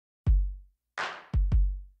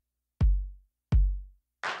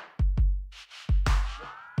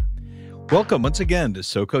Welcome once again to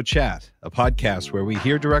SoCo Chat, a podcast where we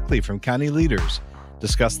hear directly from county leaders,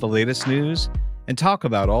 discuss the latest news, and talk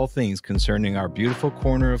about all things concerning our beautiful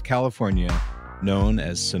corner of California known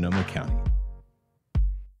as Sonoma County.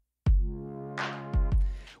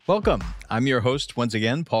 Welcome. I'm your host once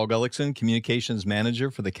again, Paul Gullickson, Communications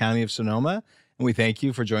Manager for the County of Sonoma, and we thank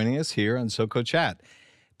you for joining us here on SoCo Chat.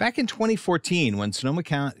 Back in 2014, when Sonoma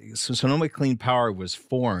Clean Power was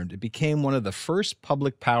formed, it became one of the first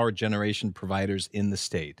public power generation providers in the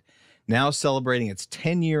state. Now celebrating its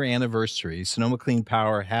 10-year anniversary, Sonoma Clean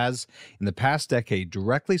Power has, in the past decade,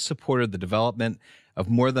 directly supported the development of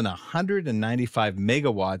more than 195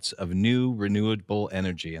 megawatts of new renewable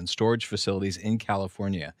energy and storage facilities in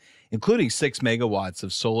California, including 6 megawatts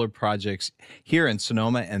of solar projects here in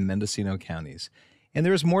Sonoma and Mendocino counties. And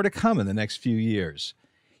there is more to come in the next few years.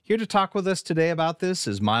 Here to talk with us today about this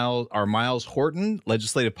is Miles Horton,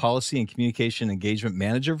 Legislative Policy and Communication Engagement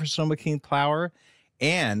Manager for Sonoma Clean Power,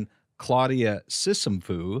 and Claudia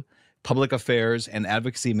Sisomphou, Public Affairs and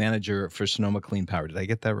Advocacy Manager for Sonoma Clean Power. Did I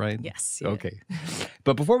get that right? Yes. Okay.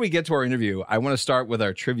 But before we get to our interview, I want to start with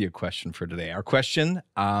our trivia question for today. Our question,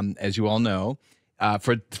 as you all know,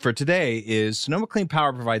 for today is Sonoma Clean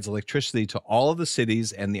Power provides electricity to all of the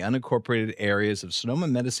cities and the unincorporated areas of Sonoma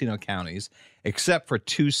and Mendocino counties, except for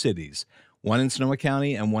 2 cities, one in Sonoma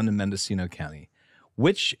County and one in Mendocino County.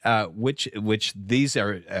 Which these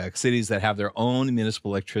are cities that have their own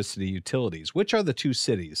municipal electricity utilities. Which are the 2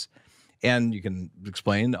 cities? And you can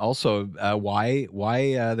explain also why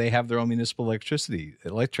they have their own municipal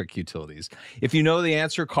electric utilities. If you know the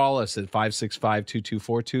answer, call us at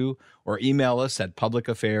 565-2242 or email us at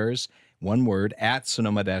publicaffairs, one word, at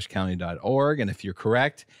sonoma-county.org. And if you're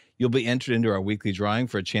correct, you'll be entered into our weekly drawing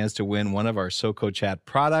for a chance to win one of our SoCo Chat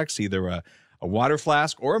products, either a water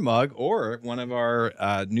flask or a mug or one of our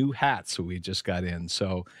new hats we just got in.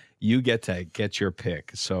 So you get to get your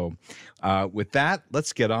pick. So with that,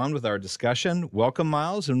 let's get on with our discussion. Welcome,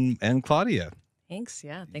 Miles and Claudia. Thanks.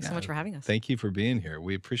 Yeah. Thanks so much for having us. Thank you for being here.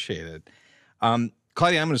 We appreciate it.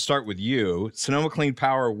 Claudia, I'm going to start with you. Sonoma Clean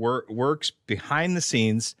Power works behind the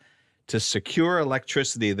scenes to secure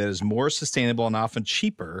electricity that is more sustainable and often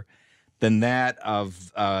cheaper than that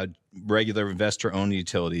of regular investor-owned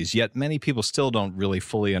utilities. Yet many people still don't really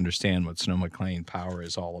fully understand what Sonoma Clean Power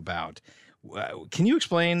is all about. Can you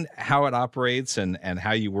explain how it operates and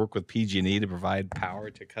how you work with PG&E to provide power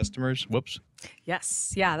to customers? Whoops.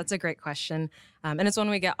 Yes. Yeah, that's a great question. And it's one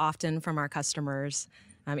we get often from our customers,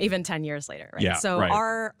 even 10 years later. Right? Yeah, so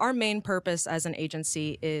right. Our main purpose as an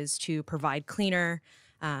agency is to provide a cleaner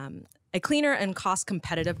and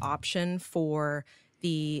cost-competitive option for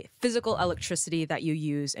the physical electricity that you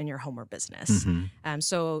use in your home or business. Mm-hmm.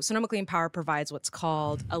 So Sonoma Clean Power provides what's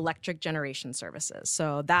called electric generation services.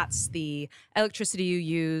 So that's the electricity you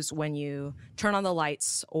use when you turn on the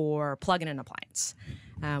lights or plug in an appliance.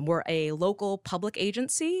 We're a local public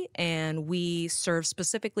agency, and we serve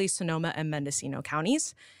specifically Sonoma and Mendocino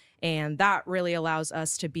counties. And that really allows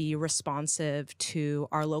us to be responsive to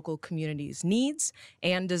our local community's needs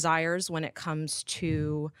and desires when it comes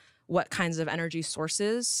to what kinds of energy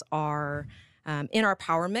sources are in our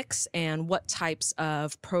power mix and what types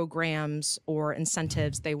of programs or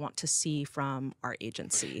incentives they want to see from our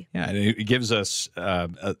agency. Yeah, and it gives us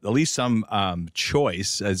at least some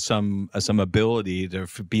choice, some ability to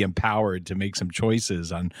be empowered to make some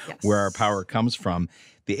choices on where our power comes from.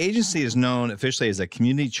 The agency is known officially as a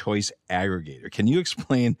community choice aggregator. Can you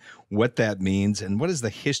explain what that means and what is the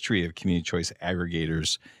history of community choice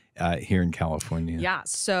aggregators here in California? Yeah.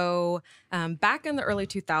 So back in the early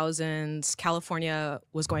 2000s, California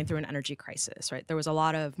was going through an energy crisis, right? There was a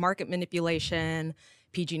lot of market manipulation.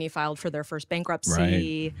 PG&E filed for their first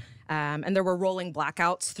bankruptcy. Right. And there were rolling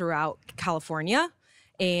blackouts throughout California.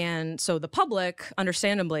 And so the public,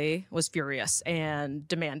 understandably, was furious and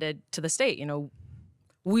demanded to the state,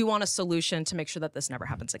 we want a solution to make sure that this never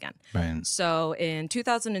happens again. Right. So in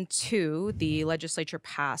 2002, the legislature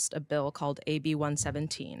passed a bill called AB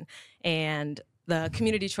 117 and the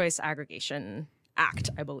Community Choice Aggregation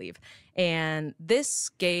Act, I believe. And this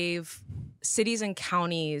gave cities and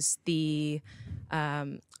counties the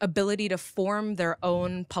ability to form their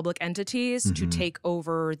own public entities to take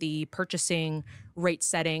over the purchasing, rate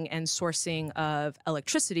setting, and sourcing of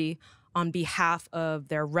electricity on behalf of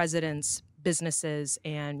their residents, businesses,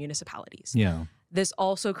 and municipalities. Yeah. This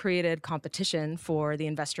also created competition for the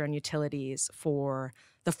investor and utilities for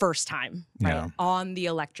the first time, right, on the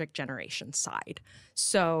electric generation side.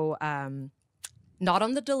 So not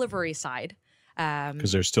on the delivery side.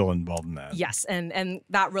 Because they're still involved in that. Yes, and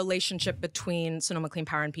that relationship between Sonoma Clean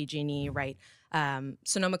Power and PG&E, right?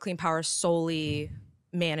 Sonoma Clean Power solely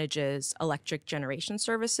manages electric generation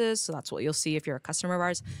services. So that's what you'll see if you're a customer of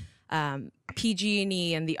ours.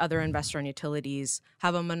 PG&E and the other investor-owned utilities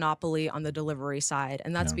have a monopoly on the delivery side,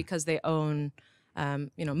 and that's because they own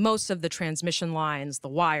most of the transmission lines, the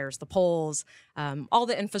wires, the poles, all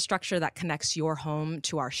the infrastructure that connects your home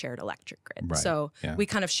to our shared electric grid. Right. So we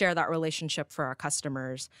kind of share that relationship for our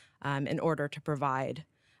customers in order to provide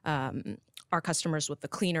our customers with the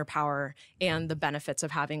cleaner power and the benefits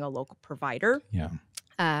of having a local provider.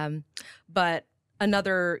 But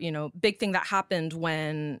another, big thing that happened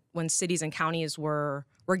when cities and counties were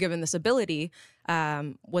given this ability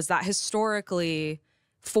was that historically,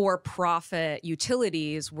 for-profit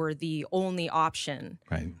utilities were the only option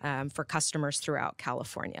for customers throughout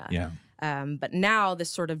California. But now this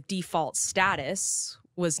sort of default status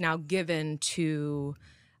was now given to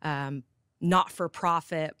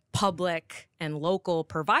not-for-profit, public, and local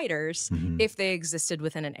providers if they existed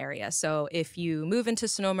within an area. So if you move into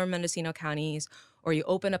Sonoma and Mendocino counties or you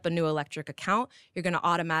open up a new electric account, you're going to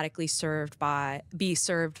automatically be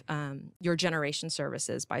served your generation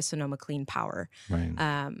services by Sonoma Clean Power.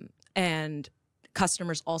 And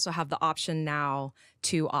customers also have the option now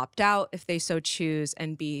to opt out if they so choose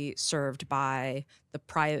and be served by the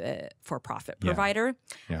private for-profit provider.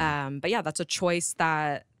 But that's a choice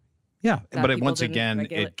that but once again,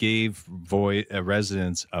 it gave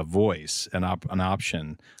residents a voice, an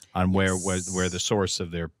option on where the source of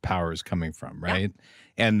their power is coming from, right?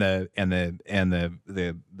 And the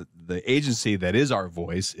agency that is our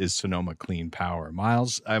voice is Sonoma Clean Power.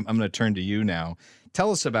 Miles, I'm going to turn to you now. Tell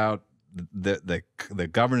us about the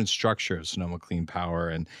governance structure of Sonoma Clean Power,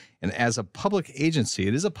 and as a public agency,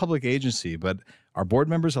 it is a public agency, but are board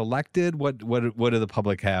members elected? What do the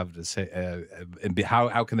public have to say? And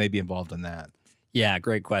how can they be involved in that? Yeah,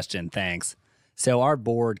 great question. Thanks. So our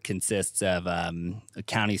board consists of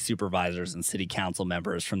county supervisors and city council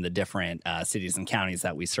members from the different cities and counties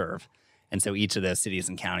that we serve. And so each of those cities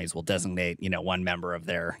and counties will designate, one member of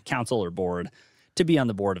their council or board to be on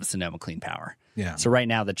the board of Sonoma Clean Power. So right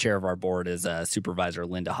now, the chair of our board is Supervisor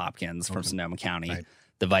Linda Hopkins from Sonoma County.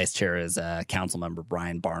 The vice chair is council member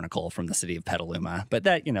Brian Barnacle from the city of Petaluma. But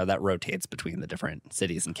that, that rotates between the different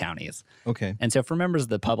cities and counties. And so for members of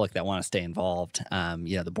the public that want to stay involved,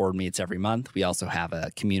 the board meets every month. We also have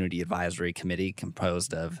a community advisory committee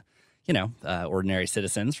composed of, ordinary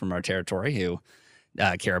citizens from our territory who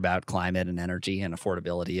care about climate and energy and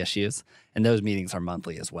affordability issues. And those meetings are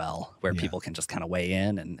monthly as well, where people can just kind of weigh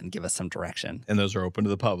in and give us some direction. And those are open to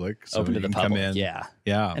the public. So open to the public, come in. Yeah.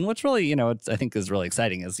 And what's really, I think is really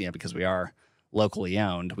exciting is, because we are locally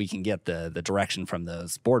owned, we can get the direction from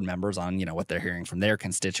those board members on, what they're hearing from their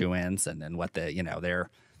constituents and what their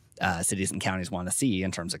cities and counties want to see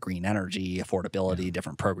in terms of green energy, affordability,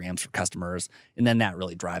 different programs for customers. And then that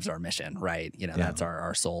really drives our mission, right? That's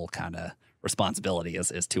our sole kind of responsibility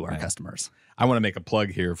is to our customers. I want to make a plug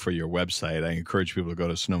here for your website. I encourage people to go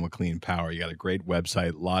to Sonoma Clean Power. You got a great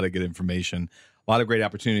website, a lot of good information, a lot of great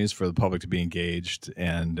opportunities for the public to be engaged.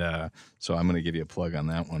 And so I'm going to give you a plug on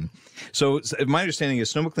that one. So my understanding is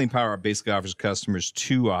Sonoma Clean Power basically offers customers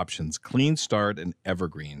two options, Clean Start and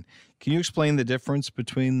Evergreen. Can you explain the difference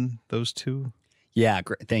between those two? Yeah,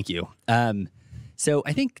 great. Thank you. So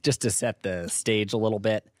I think just to set the stage a little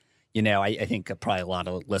bit, I think probably a lot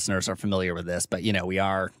of listeners are familiar with this, but, we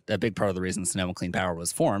are a big part of the reason Sonoma Clean Power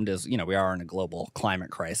was formed is, we are in a global climate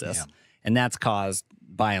crisis. And that's caused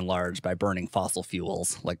by and large by burning fossil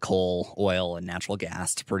fuels like coal, oil, and natural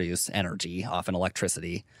gas to produce energy, often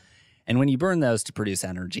electricity. And when you burn those to produce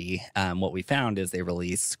energy, what we found is they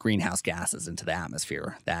release greenhouse gases into the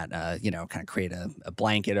atmosphere that, kind of create a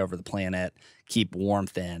blanket over the planet, keep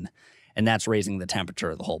warmth in. And that's raising the temperature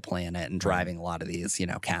of the whole planet and driving a lot of these,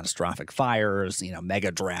 catastrophic fires,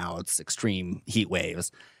 mega droughts, extreme heat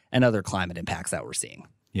waves, and other climate impacts that we're seeing.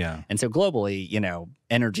 And so globally,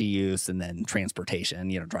 energy use and then transportation,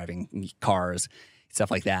 driving cars,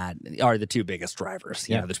 stuff like that are the two biggest drivers.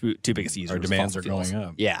 The two biggest users. Our demands are fuels. going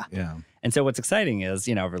up. And so what's exciting is,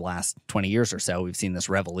 over the last 20 years or so, we've seen this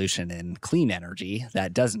revolution in clean energy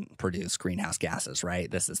that doesn't produce greenhouse gases,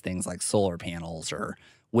 right? This is things like solar panels or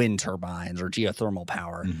wind turbines or geothermal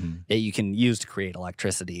power that you can use to create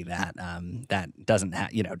electricity that doesn't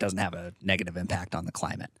have a negative impact on the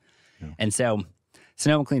climate. And so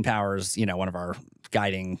Sonoma Clean Power's, one of our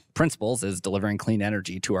guiding principles is delivering clean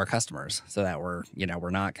energy to our customers so that we're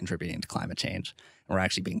not contributing to climate change. We're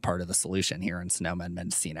actually being part of the solution here in Sonoma and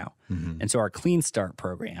Mendocino. And so our Clean Start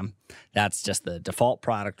program, that's just the default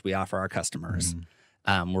product we offer our customers.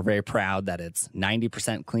 We're very proud that it's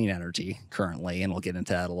 90% clean energy currently, and we'll get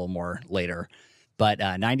into that a little more later. but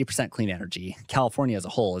 90% clean energy. California as a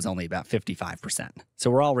whole is only about 55%.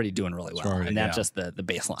 So we're already doing really well. And that's just the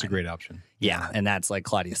baseline. It's a great option. Yeah. And that's, like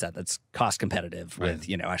Claudia said, that's cost competitive with,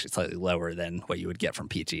 actually slightly lower than what you would get from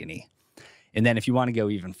PG&E. And then if you want to go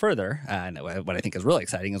even further, what I think is really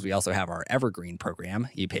exciting is we also have our Evergreen program.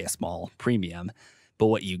 You pay a small premium, but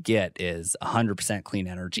what you get is 100% clean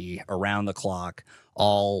energy around the clock,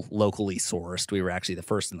 all locally sourced. We were actually the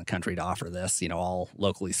first in the country to offer this, all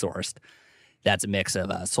locally sourced. That's a mix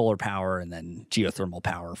of solar power and then geothermal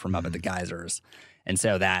power from up at the geysers. And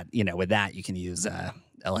so that, with that, you can use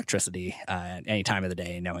electricity at any time of the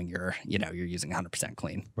day, knowing you're using 100%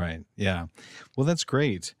 clean. Right. Yeah. Well, that's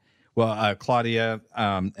great. Well, Claudia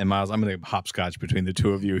and Miles, I'm going to hopscotch between the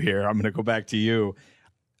two of you here. I'm going to go back to you.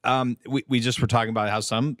 We just were talking about how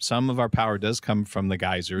some of our power does come from the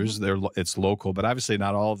geysers. It's local, but obviously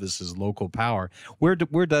not all of this is local power. Where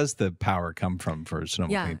does the power come from for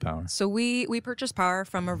Sonoma Clean Power? So we purchase power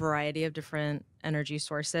from a variety of different energy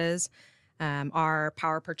sources. Our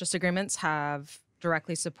power purchase agreements have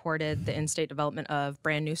directly supported the in-state development of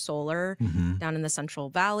brand new solar down in the Central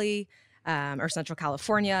Valley. Or Central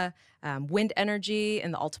California, wind energy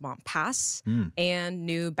in the Altamont Pass, and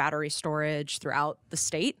new battery storage throughout the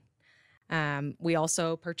state. We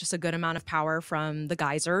also purchase a good amount of power from the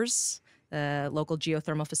geysers, the local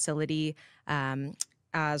geothermal facility,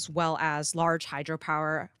 as well as large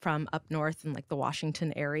hydropower from up north in like the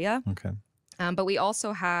Washington area. Okay. But we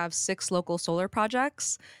also have 6 local solar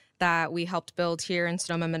projects that we helped build here in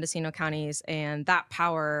Sonoma and Mendocino counties, and that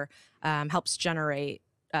power helps generate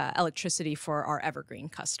electricity for our Evergreen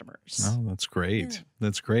customers. Oh, that's great. Yeah.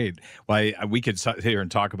 That's great. Well, we could sit here and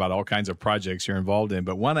talk about all kinds of projects you're involved in,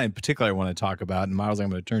 but one in particular I want to talk about, and Miles, I'm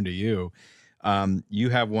going to turn to you. You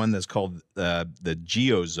have one that's called the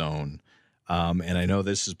GeoZone, and I know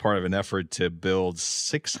this is part of an effort to build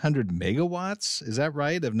 600 megawatts, is that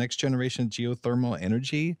right, of next generation geothermal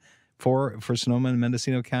energy for Sonoma and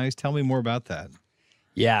Mendocino counties. Tell me more about that.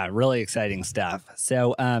 Yeah, really exciting stuff.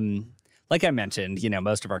 So, like I mentioned,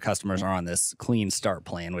 most of our customers are on this clean start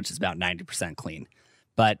plan, which is about 90% clean.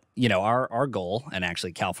 But, our goal, and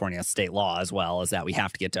actually California state law as well, is that we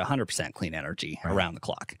have to get to 100% clean energy around the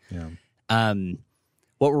clock. Yeah.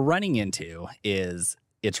 What we're running into is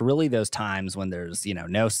it's really those times when there's,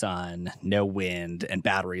 no sun, no wind, and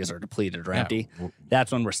batteries are depleted or empty.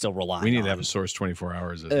 That's when we're still relying on. We need to have a source 24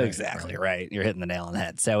 hours a day. Exactly, right. You're hitting the nail on the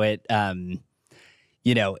head. So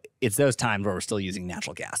it's those times where we're still using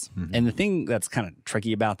natural gas. And the thing that's kind of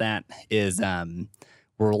tricky about that is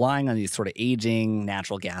we're relying on these sort of aging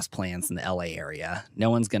natural gas plants in the LA area.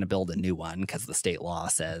 No one's going to build a new one because the state law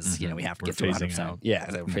says, we have to get to 100%. Out. Yeah,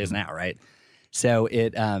 we're phasing out, right? So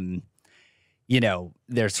it,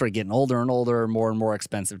 they're sort of getting older and older, more and more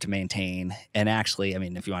expensive to maintain. And actually,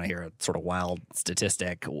 if you want to hear a sort of wild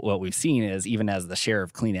statistic, what we've seen is even as the share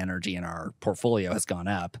of clean energy in our portfolio has gone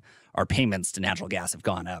up, our payments to natural gas have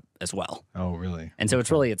gone up as well. Oh, really? And so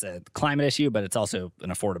it's a climate issue, but it's also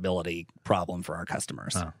an affordability problem for our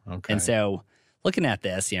customers. Oh, okay. And so looking at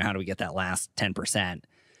this, how do we get that last 10%?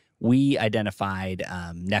 We identified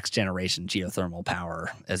next generation geothermal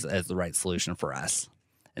power as the right solution for us.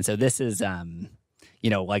 And so this is,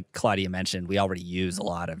 like Claudia mentioned, we already use a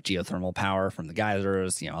lot of geothermal power from the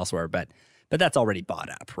geysers, elsewhere, but that's already bought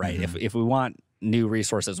up, right? If we want new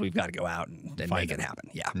resources, we've got to go out and make it happen.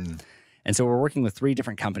 Yeah. And so we're working with 3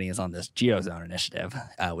 different companies on this GeoZone initiative,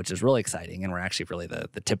 which is really exciting. And we're actually really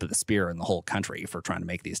the tip of the spear in the whole country for trying to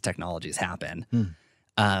make these technologies happen.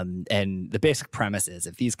 And the basic premise is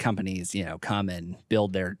if these companies, come and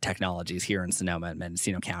build their technologies here in Sonoma and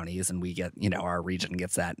Mendocino counties, and we get, our region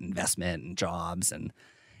gets that investment and jobs and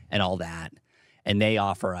all that, and they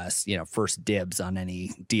offer us, first dibs on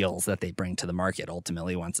any deals that they bring to the market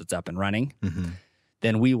ultimately once it's up and running,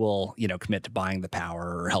 then we will, commit to buying the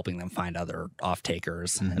power or helping them find other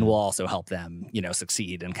off-takers. And we'll also help them,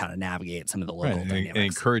 succeed and kind of navigate some of the local dynamics. It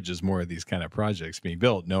encourages more of these kind of projects being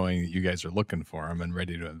built, knowing that you guys are looking for them and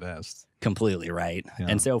ready to invest. Completely right. Yeah.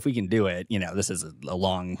 And so if we can do it, this is a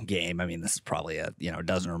long game. This is probably a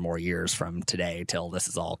dozen or more years from today till this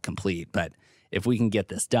is all complete. But if we can get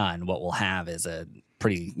this done, what we'll have is a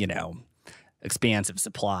pretty, expansive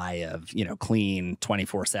supply of, clean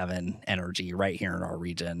 24/7 energy right here in our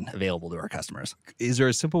region available to our customers. Is there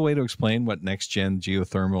a simple way to explain what next gen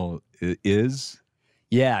geothermal is?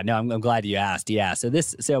 Yeah, no, I'm glad you asked. Yeah. So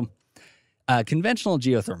conventional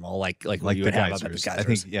geothermal, like you would have up at the geysers. I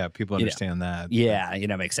think, people understand that. Yeah,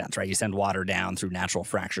 makes sense, right? You send water down through natural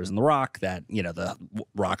fractures in the rock that, the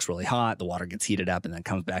rock's really hot, the water gets heated up and then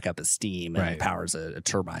comes back up as steam and powers a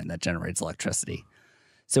turbine that generates electricity.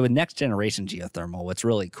 So with next generation geothermal, what's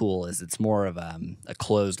really cool is it's more of a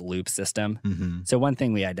closed loop system. So one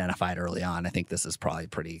thing we identified early on, I think this is probably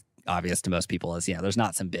pretty obvious to most people, is, there's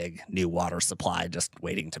not some big new water supply just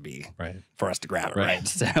waiting to be for us to grab it, right?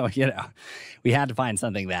 So, we had to find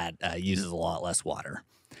something that uses a lot less water.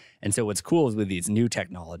 And so what's cool is with these new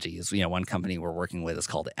technologies, one company we're working with is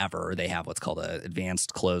called Ever. They have what's called an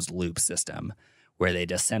advanced closed loop system, where they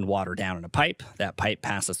just send water down in a pipe. That pipe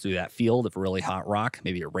passes through that field of really hot rock.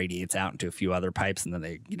 Maybe it radiates out into a few other pipes, and then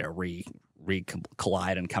they,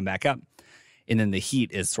 collide and come back up. And then the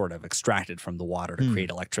heat is sort of extracted from the water to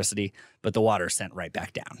create electricity, but the water is sent right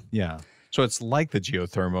back down. Yeah. So it's like the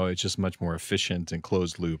geothermal. It's just much more efficient and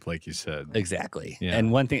closed loop, like you said. Exactly. Yeah. And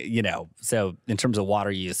one thing, so in terms of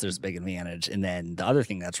water use, there's a big advantage. And then the other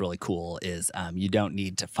thing that's really cool is you don't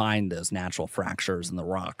need to find those natural fractures in the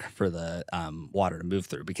rock for the water to move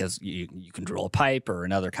through, because you can drill a pipe, or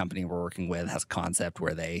another company we're working with has a concept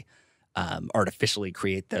where they artificially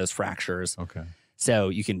create those fractures. Okay. So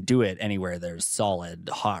you can do it anywhere there's solid,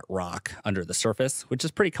 hot rock under the surface, which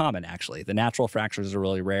is pretty common, actually. The natural fractures are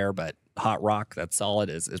really rare, but hot rock that's solid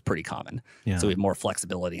is pretty common. Yeah. So we have more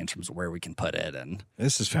flexibility in terms of where we can put it. And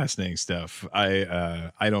this is fascinating stuff. I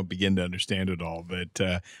don't begin to understand it all,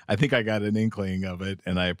 but I think I got an inkling of it,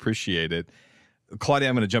 and I appreciate it. Claudia,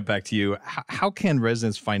 I'm going to jump back to you. How can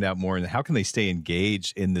residents find out more, and how can they stay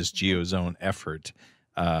engaged in this GeoZone effort?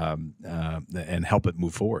 And help it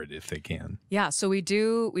move forward if they can. Yeah, so we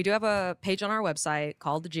do have a page on our website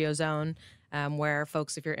called the GeoZone, where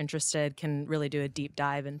folks, if you're interested, can really do a deep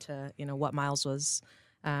dive into what Miles was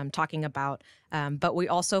talking about. But we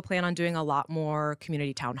also plan on doing a lot more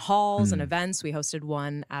community town halls and events. We hosted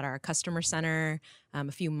one at our customer center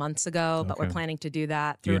a few months ago, but we're planning to do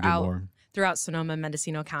that throughout Sonoma and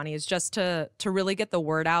Mendocino counties, just to really get the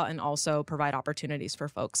word out, and also provide opportunities for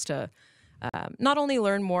folks to not only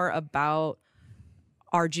learn more about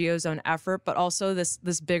our GeoZone effort, but also this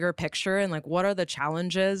bigger picture, and like, what are the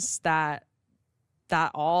challenges that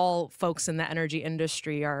all folks in the energy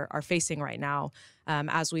industry are facing right now,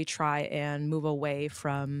 as we try and move away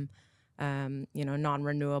from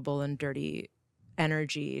non-renewable and dirty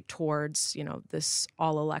energy towards this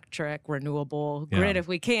all electric renewable grid if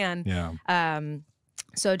we can.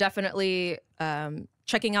 So definitely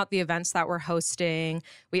checking out the events that we're hosting.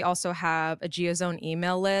 We also have a GeoZone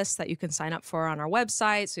email list that you can sign up for on our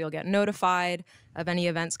website, so you'll get notified of any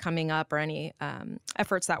events coming up or any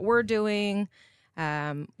efforts that we're doing.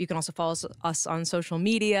 You can also follow us on social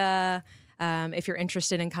media. If you're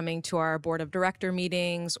interested in coming to our board of director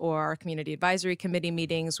meetings or our community advisory committee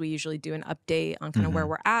meetings, we usually do an update on kind of where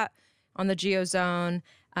we're at on the GeoZone.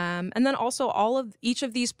 And then also each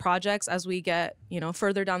of these projects, as we get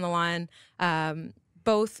further down the line,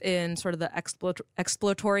 both in sort of the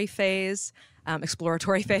exploratory phase,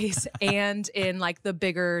 and in like the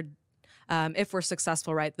bigger, if we're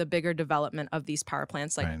successful, right, the bigger development of these power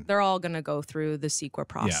plants, like they're all going to go through the CEQA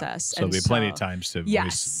process. So there'll be plenty of times to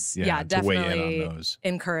definitely weigh in on those.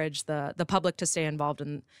 Encourage the public to stay involved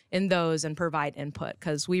in those and provide input,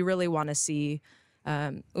 because we really want to see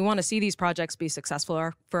these projects be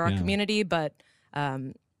successful for our community, but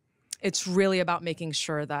it's really about making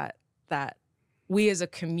sure that we as a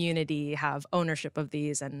community have ownership of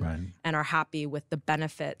these and are happy with the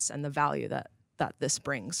benefits and the value that this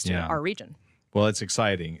brings to our region. Well, it's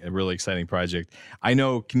exciting, a really exciting project. I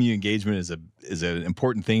know community engagement is an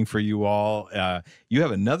important thing for you all. You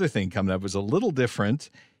have another thing coming up. It's a little different.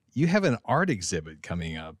 You have an art exhibit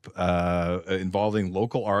coming up involving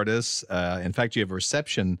local artists. In fact, you have a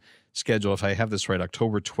reception schedule, if I have this right,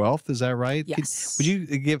 October 12th. Is that right? Yes. Would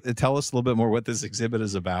you tell us a little bit more what this exhibit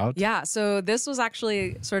is about? Yeah, so this was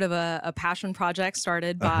actually sort of a passion project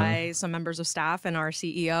started by some members of staff and our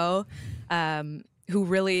CEO, who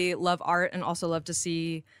really love art and also love to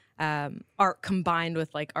see art combined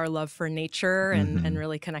with like our love for nature and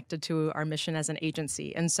really connected to our mission as an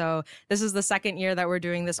agency. And so this is the second year that we're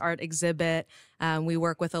doing this art exhibit. We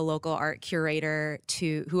work with a local art curator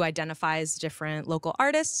who identifies different local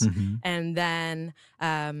artists. And then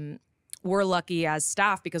we're lucky as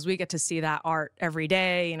staff because we get to see that art every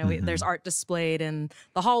day. There's art displayed in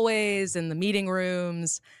the hallways, in the meeting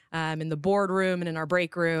rooms, in the boardroom, and in our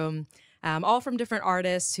break room. All from different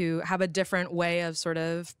artists who have a different way of sort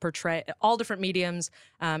of all different mediums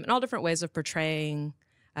and all different ways of portraying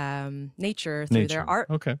nature through their art.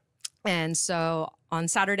 Okay. And so on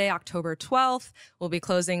Saturday, October 12th, we'll be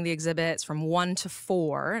closing the exhibits from 1 to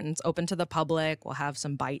 4, and it's open to the public. We'll have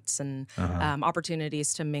some bites and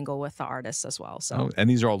opportunities to mingle with the artists as well. So, and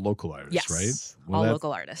these are all local artists, right? Yes, all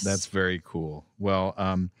local artists. That's very cool. Well,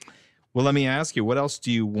 let me ask you, what else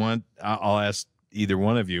do you want? I'll ask either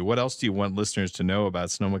one of you, what else do you want listeners to know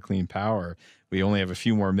about Sonoma Clean Power? We only have a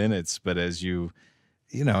few more minutes, but as you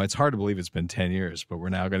know, it's hard to believe it's been 10 years, but we're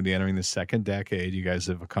now going to be entering the second decade. You guys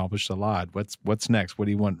have accomplished a lot. What's next? What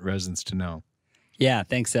do you want residents to know? Yeah,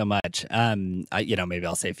 thanks so much. Maybe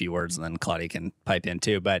I'll say a few words and then Claudia can pipe in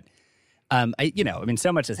too. But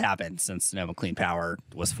so much has happened since Sonoma Clean Power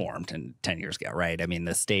was formed 10 years ago, right? I mean,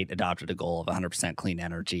 the state adopted a goal of 100% clean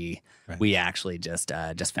energy. Right. We actually just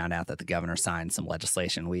found out that the governor signed some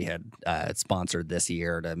legislation we had sponsored this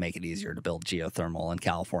year to make it easier to build geothermal in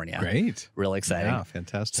California. Great. Really exciting. Yeah,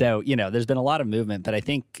 fantastic. So, there's been a lot of movement, but I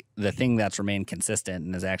think the thing that's remained consistent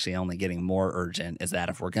and is actually only getting more urgent is that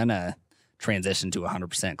if we're going to transition to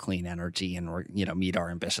 100% clean energy and meet our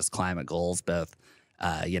ambitious climate goals, both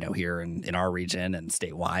here in our region and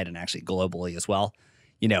statewide and actually globally as well,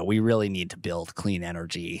 we really need to build clean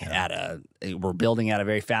energy we're building at a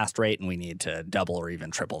very fast rate, and we need to double or even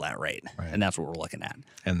triple that rate. Right. And that's what we're looking at.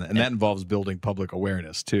 And that involves building public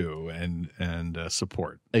awareness too and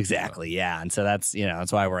support. Exactly. So. Yeah. And so that's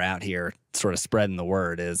why we're out here sort of spreading the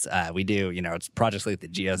word is we do, it's projects like the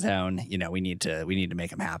GeoZone, we need to make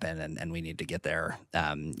them happen and we need to get there,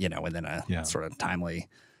 within a sort of timely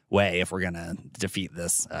way if we're going to defeat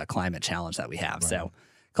this climate challenge that we have. Right. So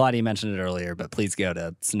Claudia mentioned it earlier, but please go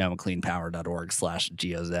to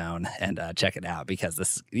sonomacleanpower.org/geozone and check it out, because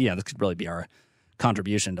this could really be our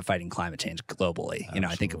contribution to fighting climate change globally. Absolutely.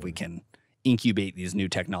 I think if we can incubate these new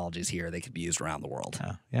technologies here, they could be used around the world.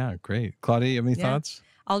 Yeah, great. Claudia, you have any thoughts?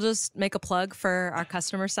 I'll just make a plug for our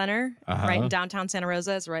customer center right in downtown Santa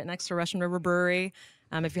Rosa. It's right next to Russian River Brewery.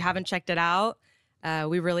 If you haven't checked it out,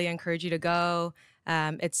 we really encourage you to go.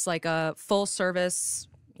 It's like a full service,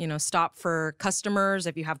 stop for customers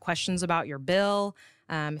if you have questions about your bill.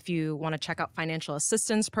 If you want to check out financial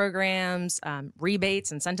assistance programs,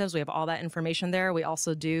 rebates, incentives, we have all that information there. We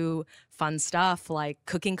also do fun stuff like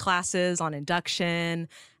cooking classes on induction.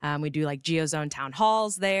 We do like GeoZone town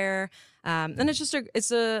halls there. And it's just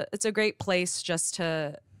it's a great place just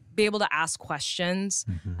to be able to ask questions.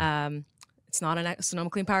 Mm-hmm. It's not Sonoma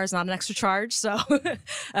Clean Power is not an extra charge. So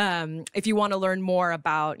if you want to learn more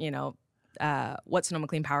about, what Sonoma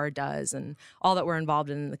Clean Power does and all that we're involved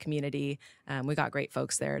in the community, we got great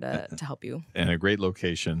folks there to help you. And a great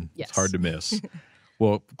location. Yes. It's hard to miss.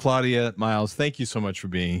 Well, Claudia, Miles, thank you so much for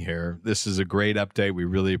being here. This is a great update. We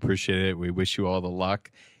really appreciate it. We wish you all the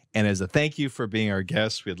luck. And as a thank you for being our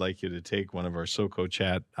guest, we'd like you to take one of our SoCo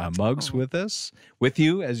Chat mugs with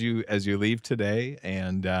you as you leave today,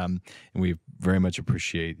 and we very much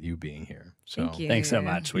appreciate you being here. So thank you. Thanks so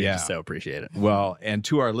much. We so appreciate it. Well, and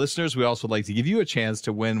to our listeners, we also like to give you a chance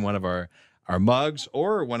to win one of our mugs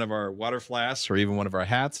or one of our water flasks or even one of our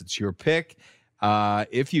hats. It's your pick.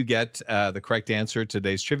 If you get the correct answer to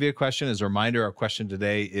today's trivia question, as a reminder, our question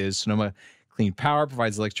today is Sonoma Clean Power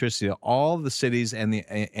provides electricity to all the cities and the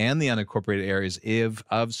unincorporated areas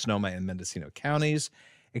of Sonoma and Mendocino counties,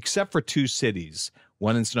 except for two cities,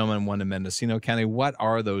 one in Sonoma and one in Mendocino County. What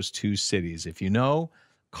are those two cities? If you know,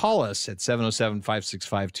 call us at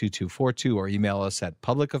 707-565-2242 or email us at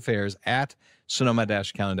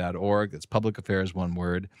publicaffairs@sonoma-county.org. That's public affairs, one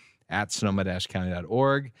word,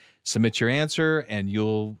 @sonoma-county.org. Submit your answer, and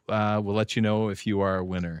we'll let you know if you are a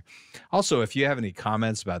winner. Also, if you have any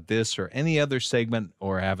comments about this or any other segment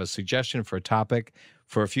or have a suggestion for a topic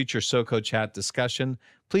for a future SoCo Chat discussion,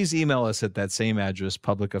 please email us at that same address,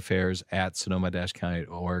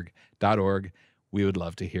 publicaffairs@sonoma-county.org. We would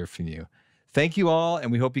love to hear from you. Thank you all,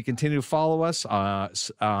 and we hope you continue to follow us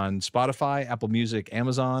on Spotify, Apple Music,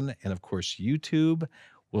 Amazon, and of course, YouTube.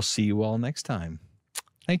 We'll see you all next time.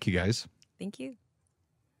 Thank you, guys. Thank you.